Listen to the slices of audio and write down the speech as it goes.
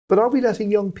But are we letting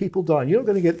young people down? You're not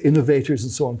going to get innovators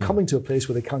and so on coming to a place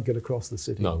where they can't get across the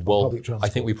city. No, well, I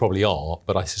think we probably are,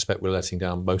 but I suspect we're letting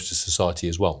down most of society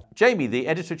as well. Jamie, the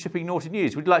editor of Chipping Naughty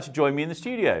News, would you like to join me in the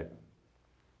studio?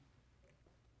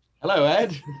 Hello,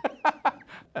 Ed.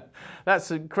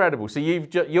 That's incredible. So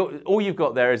all you've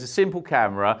got there is a simple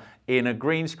camera in a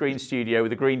green screen studio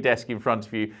with a green desk in front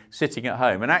of you, sitting at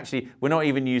home. And actually, we're not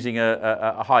even using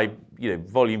a high,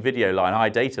 volume video line, high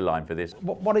data line for this.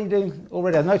 What are you doing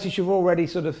already? I noticed you've already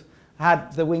sort of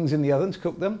had the wings in the oven to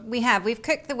cook them. We have. We've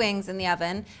cooked the wings in the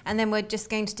oven, and then we're just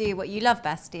going to do what you love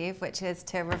best, Steve, which is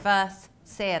to reverse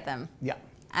sear them. Yeah,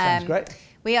 sounds great.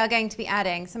 We are going to be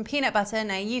adding some peanut butter.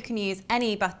 Now, you can use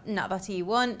any nut butter you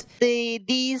want.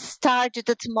 These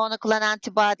targeted monoclonal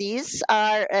antibodies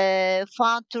are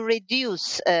found to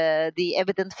reduce the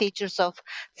evident features of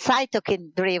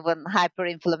cytokine-driven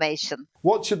hyperinflammation.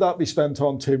 What should that be spent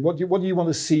on, Tim? What do you want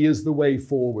to see as the way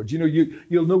forward?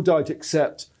 You'll no doubt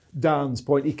accept Dan's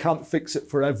point. He can't fix it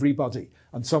for everybody,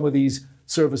 and some of these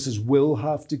services will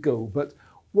have to go. But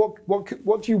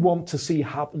what do you want to see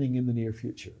happening in the near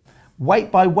future?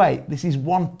 Weight by weight, this is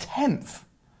 1/10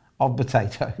 of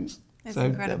potatoes. That's so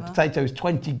incredible. Potatoes,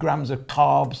 20 grams of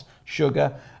carbs,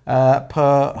 sugar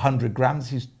per 100 grams.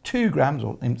 This is 2 grams,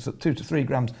 or 2 to 3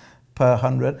 grams per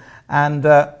 100. And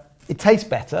it tastes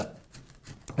better.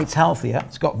 It's healthier.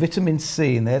 It's got vitamin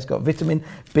C in there. It's got vitamin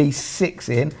B6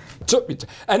 in.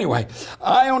 Anyway,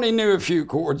 I only knew a few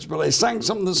chords, but I sang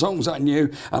some of the songs I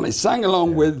knew, and I sang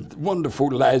along with wonderful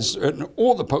Les, and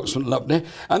all the postmen loved it.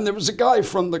 And there was a guy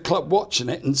from the club watching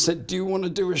it and said, "Do you want to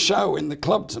do a show in the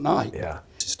club tonight?" Yeah.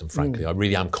 And frankly, I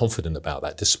really am confident about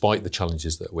that, despite the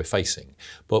challenges that we're facing.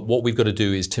 But what we've got to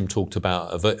do is, Tim talked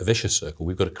about a vicious circle.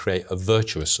 We've got to create a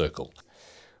virtuous circle.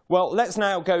 Well, let's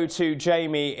now go to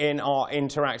Jamie in our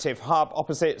interactive hub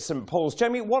opposite St Paul's.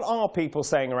 Jamie, what are people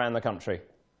saying around the country?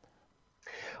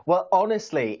 Well,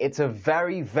 honestly, it's a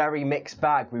very, very mixed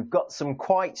bag. We've got some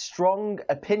quite strong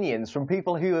opinions from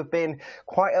people who have been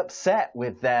quite upset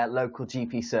with their local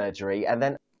GP surgery.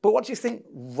 But what do you think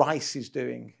rice is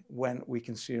doing when we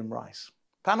consume rice?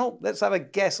 Panel, let's have a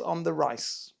guess on the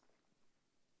rice.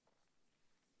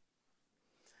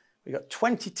 We've got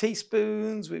 20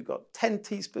 teaspoons, we've got 10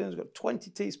 teaspoons, we've got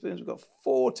 20 teaspoons, we've got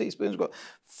 4 teaspoons, we've got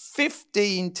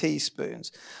 15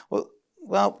 teaspoons.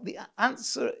 Well, the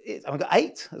answer is, and we've got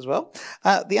 8 as well.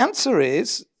 The answer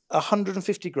is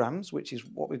 150 grams, which is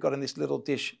what we've got in this little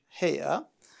dish here.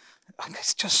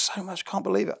 It's just so much, can't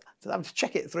believe it. I have to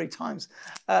check it 3 times.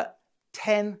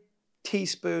 10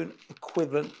 teaspoon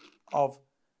equivalent of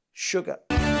sugar.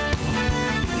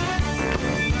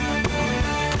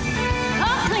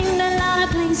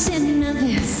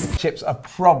 Chips are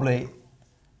probably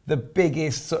the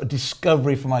biggest sort of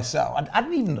discovery for myself. I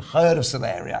hadn't even heard of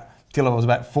Celeria till I was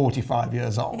about 45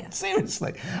 years old. Yeah.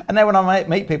 Seriously. And then when I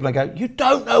meet people, I go, "You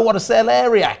don't know what a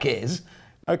celeriac is?"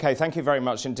 OK, thank you very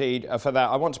much indeed for that.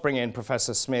 I want to bring in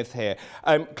Professor Smith here.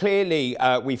 Clearly,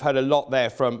 we've heard a lot there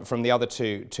from the other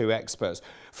two experts.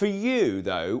 For you,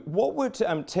 though, what would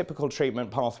typical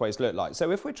treatment pathways look like?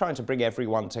 So if we're trying to bring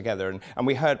everyone together, and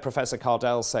we heard Professor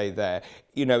Cardell say there,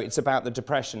 it's about the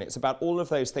depression, it's about all of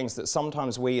those things that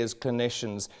sometimes we as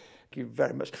clinicians... Thank you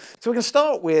very much. So we're going to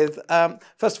start with,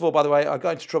 first of all, by the way, I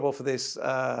got into trouble for this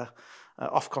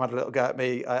Ofcom had a little go at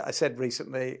me. I said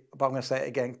recently, but I'm going to say it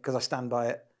again because I stand by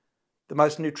it. The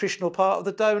most nutritional part of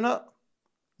the donut,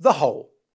 the hole.